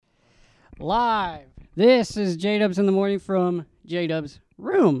Live. This is J-Dubs in the morning from J-Dubs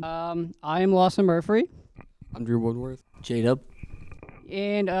room. I am Lawson Murphy. I'm Drew Woodworth. J-Dub.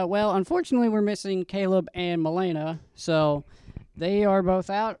 And, unfortunately, we're missing Caleb and Milena. So they are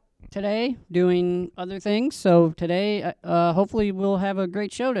both out today doing other things. So today, hopefully, we'll have a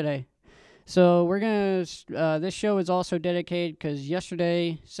great show today. So we're going to, this show is also dedicated because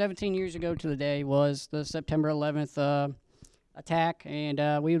yesterday, 17 years ago to the day, was the September 11th attack.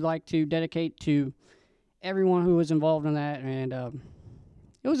 And we would like to dedicate to everyone who was involved in that. And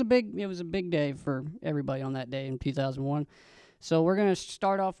it was a big day for everybody on that day in 2001. So we're going to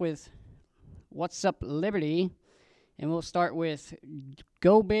start off with What's Up Liberty, and we'll start with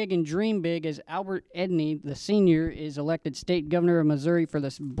Go Big and Dream Big as Albert Edney, the senior, is elected state governor of Missouri for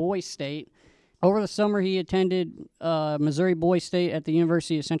the Boys State. Over the summer, he attended Missouri Boys State at the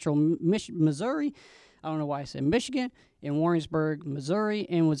University of Central Missouri. I don't know why I said Michigan, in Warrensburg, Missouri,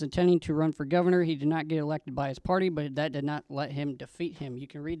 and was intending to run for governor. He did not get elected by his party, but that did not let him defeat him. You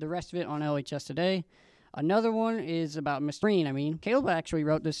can read the rest of it on LHS Today. Another one is about Mr. Green. Caleb actually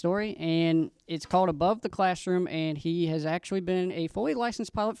wrote this story, and it's called Above the Classroom, and he has actually been a fully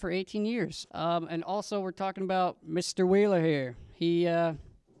licensed pilot for 18 years. And also we're talking about Mr. Wheeler here. He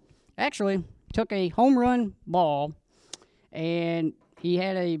actually took a home run ball, and he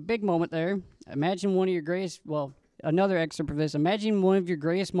had a big moment there. Imagine one of your greatest, another excerpt for this. Imagine one of your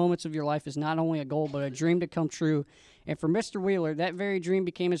greatest moments of your life is not only a goal, but a dream to come true. And for Mr. Wheeler, that very dream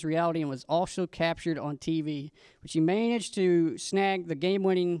became his reality and was also captured on TV, which he managed to snag the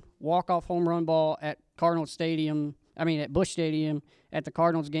game-winning walk-off home run ball at at Busch Stadium at the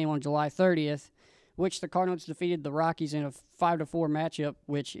Cardinals game on July 30th, which the Cardinals defeated the Rockies in a 5-4 matchup,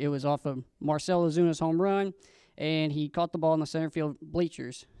 which it was off of Marcell Ozuna's home run, and he caught the ball in the center field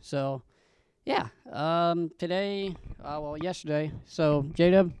bleachers. So, yeah, yesterday. So,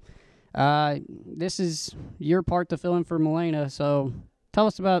 J-Dub, this is your part to fill in for Milena, so tell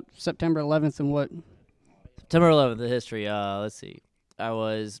us about September 11th and what. September 11th, the history. Let's see. I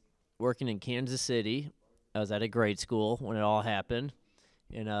was working in Kansas City. I was at a grade school when it all happened,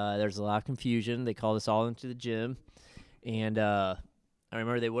 and there's a lot of confusion. They called us all into the gym, and I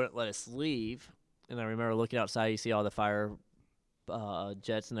remember they wouldn't let us leave, and I remember looking outside. You see all the fire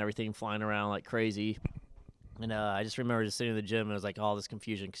jets and everything flying around like crazy. And I just remember just sitting in the gym, and it was like all this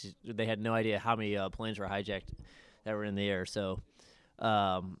confusion because they had no idea how many planes were hijacked that were in the air. So,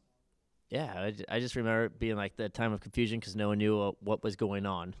 I just remember it being like the time of confusion because no one knew what was going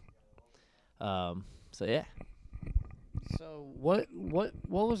on. Yeah. So what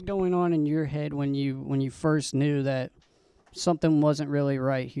was going on in your head when you first knew that something wasn't really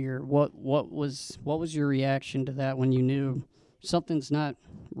right here? What was your reaction to that when you knew something's not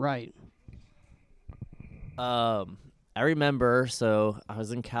right? I remember, so I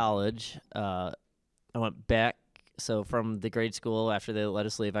was in college. I went back, so from the grade school after they let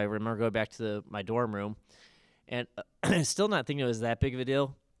us leave, I remember going back to my dorm room, and still not thinking it was that big of a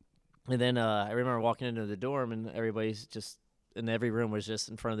deal. And then I remember walking into the dorm, and everybody's just, in every room was just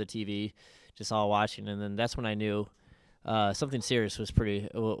in front of the TV, just all watching. And then that's when I knew something serious was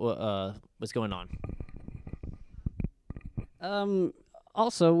was going on.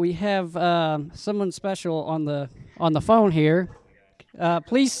 Also, we have someone special on the phone here.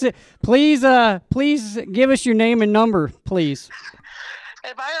 Please give us your name and number, please.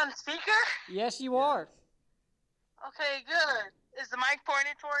 Am I on speaker? Yes, you are. Okay, good. Is the mic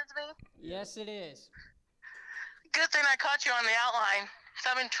pointed towards me? Yes, it is. Good thing I caught you on the outline. So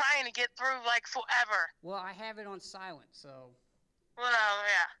I've been trying to get through like forever. Well, I have it on silent, so. Well,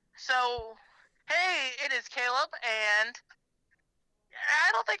 yeah. So, hey, it is Caleb, and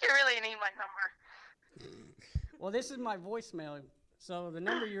I don't think you really need my number. Well, this is my voicemail, so the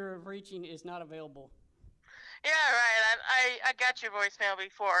number you're reaching is not available. Yeah, right. I got your voicemail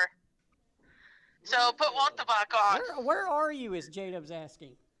before. So put Walter back on. Where are you, is J-Dub's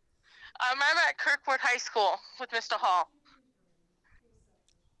asking. I'm at Kirkwood High School with Mr. Hall.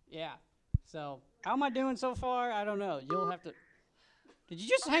 Yeah. So, how am I doing so far? I don't know. You'll have to. Did you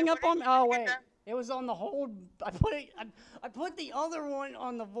just hang up on me? Oh, wait. It was on the hold. I put the other one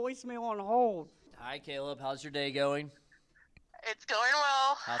on the voicemail on hold. Hi, Caleb. How's your day going? It's going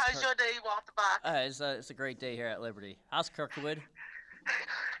well. How's your day, Walter Bach? It's a great day here at Liberty. How's Kirkwood?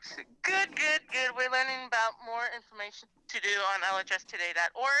 Good. We're learning about more information to do on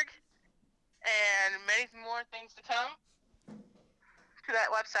lhstoday.org and many more things to come to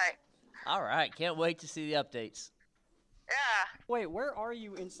that website. All right. Can't wait to see the updates. Yeah. Wait, where are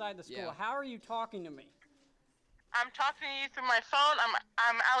you inside the school? Yeah. How are you talking to me? I'm talking to you through my phone.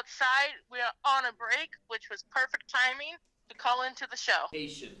 I'm outside. We're on a break, which was perfect timing to call into the show.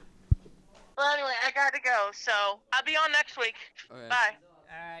 Well, anyway, I got to go, so I'll be on next week. Okay. Bye.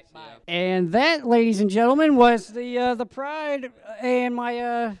 And that, ladies and gentlemen, was the Pride and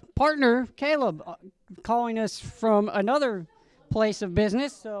my partner Caleb calling us from another place of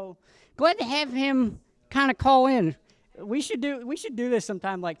business. So glad to have him kind of call in. We should do this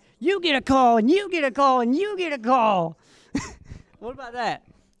sometime. Like, you get a call and you get a call and you get a call. What about that?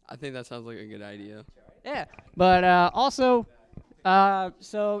 I think that sounds like a good idea. Yeah, but also,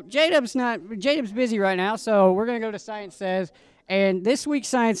 so J-Dub's busy right now, so we're gonna go to Science Says. And this week's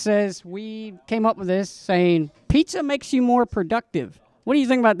Science Says, we came up with this saying pizza makes you more productive. What do you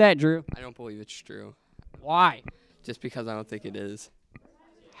think about that, Drew? I don't believe it's true. Why? Just because I don't think it is.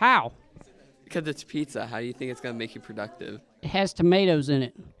 How? Because it's pizza. How do you think it's going to make you productive? It has tomatoes in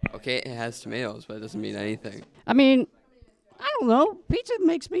it. Okay, it has tomatoes, but it doesn't mean anything. I mean, I don't know. Pizza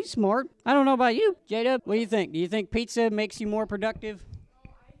makes me smart. I don't know about you. J-Dub, what do you think? Do you think pizza makes you more productive?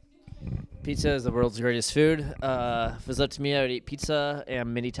 Pizza is the world's greatest food. If it was up to me, I would eat pizza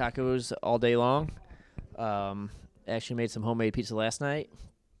and mini tacos all day long. Actually made some homemade pizza last night.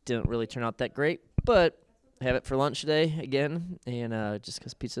 Didn't really turn out that great, but have it for lunch today again, and just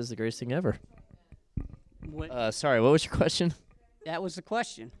because pizza is the greatest thing ever. Sorry, what was your question? That was the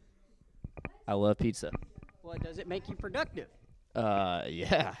question. I love pizza. Well, does it make you productive?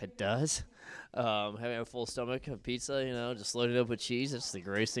 Yeah, it does. Having a full stomach of pizza, just loaded up with cheese, it's the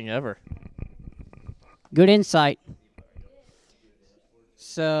greatest thing ever. Good insight.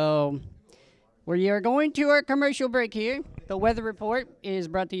 So, we are going to our commercial break here. The weather report is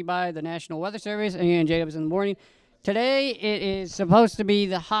brought to you by the National Weather Service and J-Dubs in the morning. Today, it is supposed to be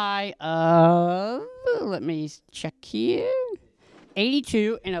the high of, let me check here,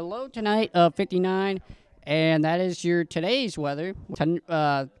 82, and a low tonight of 59. And that is your today's weather.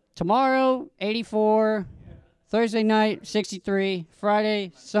 Tomorrow, 84. Thursday night, 63.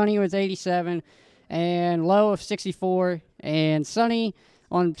 Friday, sunny with 87. And low of 64. And sunny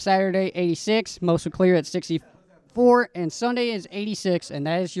on Saturday, 86. Mostly clear at 64. And Sunday is 86. And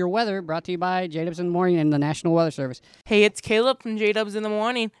that is your weather, brought to you by J-Dubs in the morning and the National Weather Service. Hey, it's Caleb from J-Dubs in the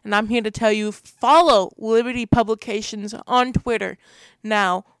morning, and I'm here to tell you, follow Liberty Publications on Twitter.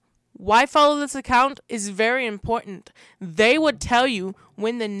 Now, why follow this account is very important. They would tell you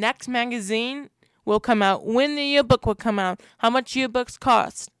when the next magazine will come out, when the yearbook will come out, how much yearbooks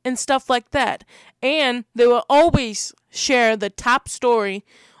cost, and stuff like that. And they will always share the top story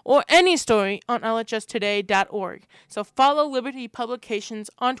or any story on LHStoday.org. So follow Liberty Publications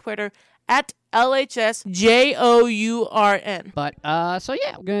on Twitter at LHSJOURN. But, so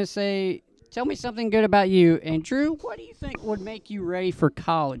yeah, I'm going to say, tell me something good about you. And Drew, what do you think would make you ready for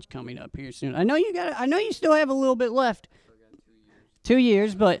college coming up here soon? I know you still have a little bit left. 2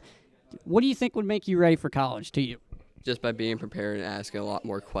 years, but what do you think would make you ready for college to you? Just by being prepared and asking a lot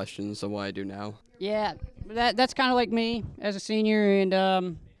more questions than what I do now. Yeah, that's kind of like me as a senior,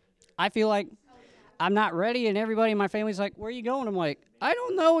 and I feel like I'm not ready, and everybody in my family's like, where are you going? I'm like, I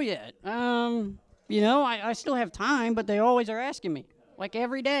don't know yet. I still have time, but they always are asking me. Like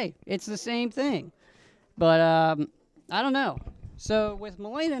every day. It's the same thing. But I don't know. So with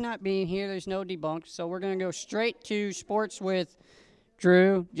Milena not being here, there's no debunked. So we're going to go straight to sports with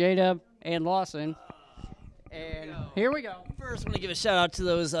Drew, J-Dub, and Lawson. And here we go. First, I want to give a shout-out to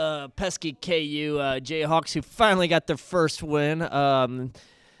those pesky KU Jayhawks who finally got their first win. KU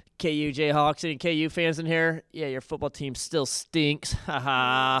Jayhawks, any KU fans in here? Yeah, your football team still stinks.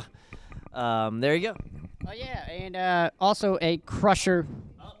 Haha. There you go. Oh, yeah, and also a crusher.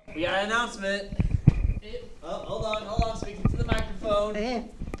 Oh, we got an announcement. Oh, hold on. Speaking to the microphone.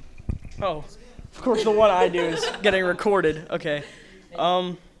 Oh, of course the one I do is getting recorded. Okay.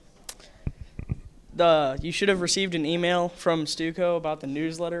 You should have received an email from Stuco about the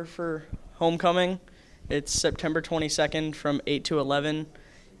newsletter for homecoming. It's September 22nd from 8 to 11.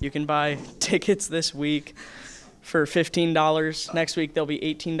 You can buy tickets this week for $15. Next week they'll be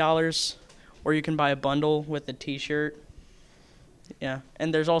 $18. Or you can buy a bundle with a T-shirt. Yeah,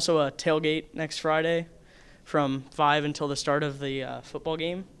 and there's also a tailgate next Friday from 5 until the start of the football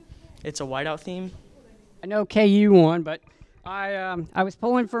game. It's a whiteout theme. I know KU won, but I was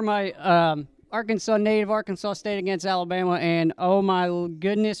pulling for my Arkansas State against Alabama, and oh my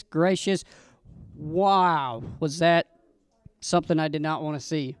goodness gracious, wow, was that something I did not want to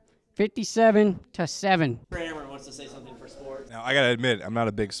see. 57-7. Kramer wants to say something for sports. Now, I got to admit, I'm not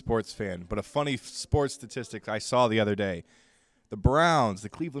a big sports fan, but a funny sports statistic I saw the other day. The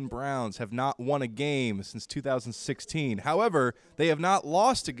Cleveland Browns, have not won a game since 2016. However, they have not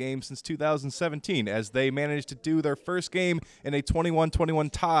lost a game since 2017, as they managed to do their first game in a 21-21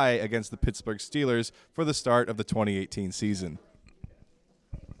 tie against the Pittsburgh Steelers for the start of the 2018 season.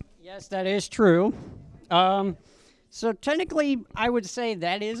 Yes, that is true. So technically, I would say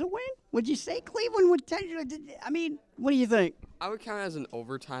that is a win. Would you say Cleveland would technically? I mean, what do you think? I would count it as an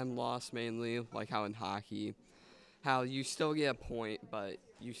overtime loss mainly, like how in hockey, how you still get a point, but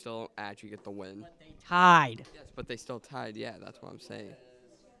you still don't actually get the win. Tied. Yes, but they still tied. Yeah, that's what I'm saying.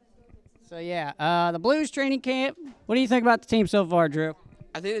 So yeah, the Blues training camp. What do you think about the team so far, Drew?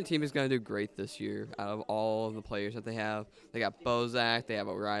 I think the team is going to do great this year. Out of all of the players that they got Bozak, they have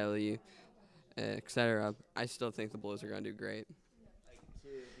O'Reilly, etc. I still think the Blues are going to do great.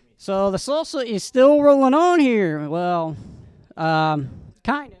 So the salsa is still rolling on here. Well, kind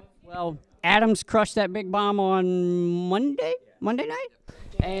of. Well, Adams crushed that big bomb on Monday night,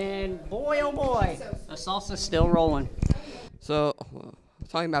 and boy, oh boy, the salsa's still rolling. So,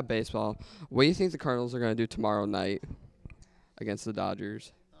 talking about baseball, what do you think the Cardinals are going to do tomorrow night against the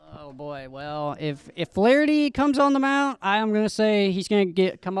Dodgers? Oh boy, well, if Flaherty comes on the mound, I am going to say he's going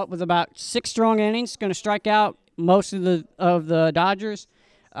to come up with about 6 strong innings. Going to strike out most of the Dodgers.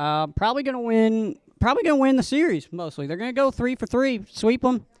 Probably going to win the series mostly. They're going to go 3 for 3, sweep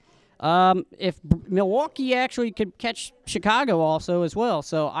them. If Milwaukee actually could catch Chicago also as well,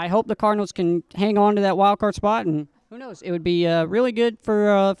 so I hope the Cardinals can hang on to that wild card spot, and who knows, it would be really good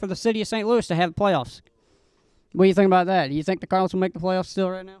for the city of St. Louis to have the playoffs. What do you think about that? Do you think the Cardinals will make the playoffs still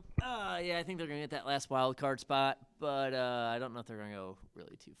right now? Yeah, I think they're going to get that last wild card spot, but I don't know if they're going to go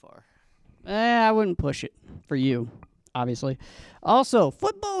really too far. I wouldn't push it for you, obviously. Also,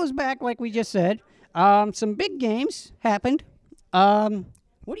 football is back, like we just said. Some big games happened.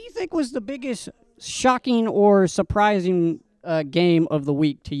 What do you think was the biggest shocking or surprising game of the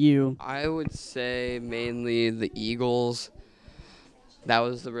week to you? I would say mainly the Eagles. That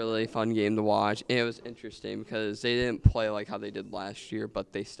was a really fun game to watch. And it was interesting because they didn't play like how they did last year,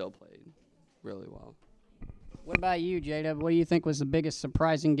 but they still played really well. What about you, Jada? What do you think was the biggest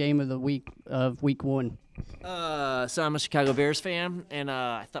surprising game of the week of week 1? So I'm a Chicago Bears fan, and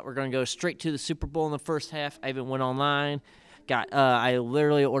I thought we were going to go straight to the Super Bowl in the first half. I even went online. I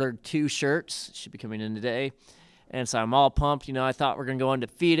literally ordered 2 shirts. Should be coming in today. And so I'm all pumped. I thought we are going to go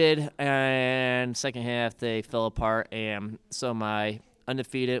undefeated. And second half, they fell apart. And so my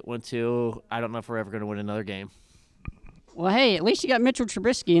undefeated went to, I don't know if we're ever going to win another game. Well, hey, at least you got Mitchell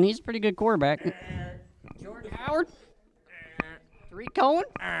Trubisky, and he's a pretty good quarterback. Jordan Howard? Tariq Cohen?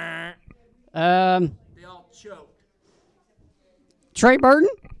 They all choked. Trey Burton?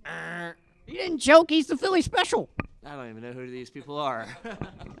 He didn't choke. He's the Philly special. I don't even know who these people are.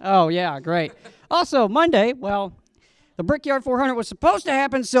 Oh, yeah, great. Also, Monday, well, the Brickyard 400 was supposed to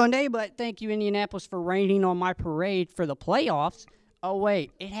happen Sunday, but thank you, Indianapolis, for raining on my parade for the playoffs. Oh,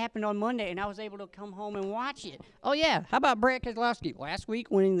 wait, it happened on Monday, and I was able to come home and watch it. Oh, yeah, how about Brad Keselowski? Last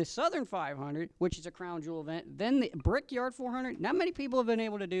week, winning the Southern 500, which is a crown jewel event, then the Brickyard 400. Not many people have been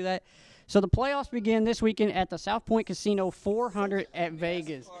able to do that. So the playoffs begin this weekend at the South Point Casino 400 at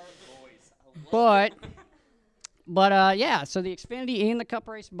Vegas. But yeah, so the Xfinity and the Cup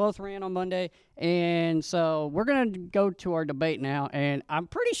race both ran on Monday, and so we're going to go to our debate now, and I'm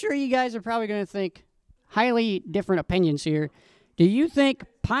pretty sure you guys are probably going to think highly different opinions here. Do you think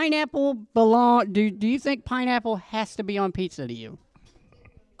pineapple do you think pineapple has to be on pizza to you?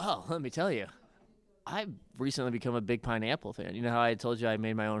 Oh, let me tell you. I've recently become a big pineapple fan. You know how I told you I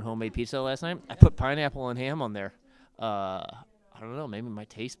made my own homemade pizza last night? I put pineapple and ham on there. I don't know, maybe my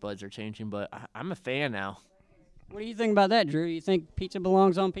taste buds are changing, but I'm a fan now. What do you think about that, Drew? You think pizza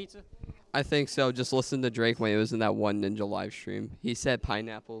belongs on pizza? I think so. Just listen to Drake when he was in that One Ninja live stream. He said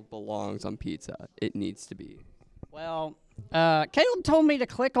pineapple belongs on pizza. It needs to be. Well, Caleb told me to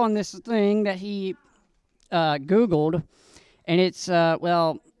click on this thing that he Googled, and it's,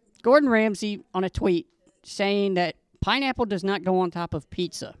 Gordon Ramsay on a tweet saying that pineapple does not go on top of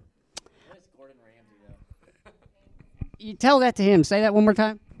pizza. What is Gordon Ramsay know? You tell that to him. Say that one more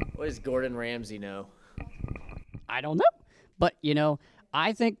time. What does Gordon Ramsay know? I don't know. But,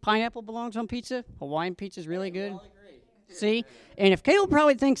 I think pineapple belongs on pizza. Hawaiian pizza is really good. See? And if Caleb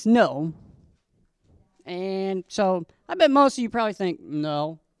probably thinks no, and so I bet most of you probably think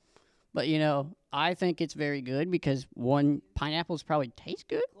no. But, I think it's very good because, one, pineapples probably taste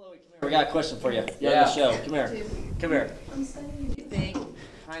good. Chloe, come here. We got a question for you. You're on the show. Come here. Come here. Do you think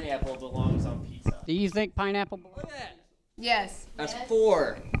pineapple belongs on pizza? Do you think pineapple belongs? Look at that. Yes. That's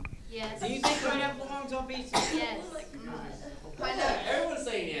 4. Yes. Do you think pineapple belongs on pizza? Yes. Everyone's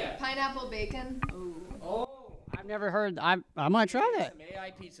saying yeah. Pineapple bacon. Oh, I've never heard. I'm going to try that. Some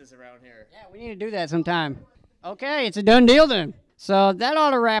AI pizzas around here. Yeah, we need to do that sometime. Okay, it's a done deal then. So that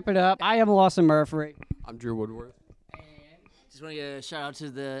ought to wrap it up. I am Lawson Murphy. I'm Drew Woodworth. Just want to give a shout out to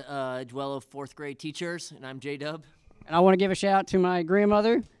the Dwello 4th grade teachers, and I'm J-Dub. And I want to give a shout out to my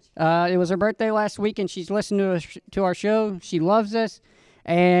grandmother. It was her birthday last week, and she's listened to our show. She loves us,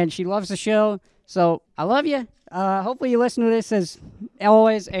 and she loves the show. So I love you. Hopefully you listen to this as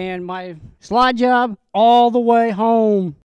always, and my slide job all the way home.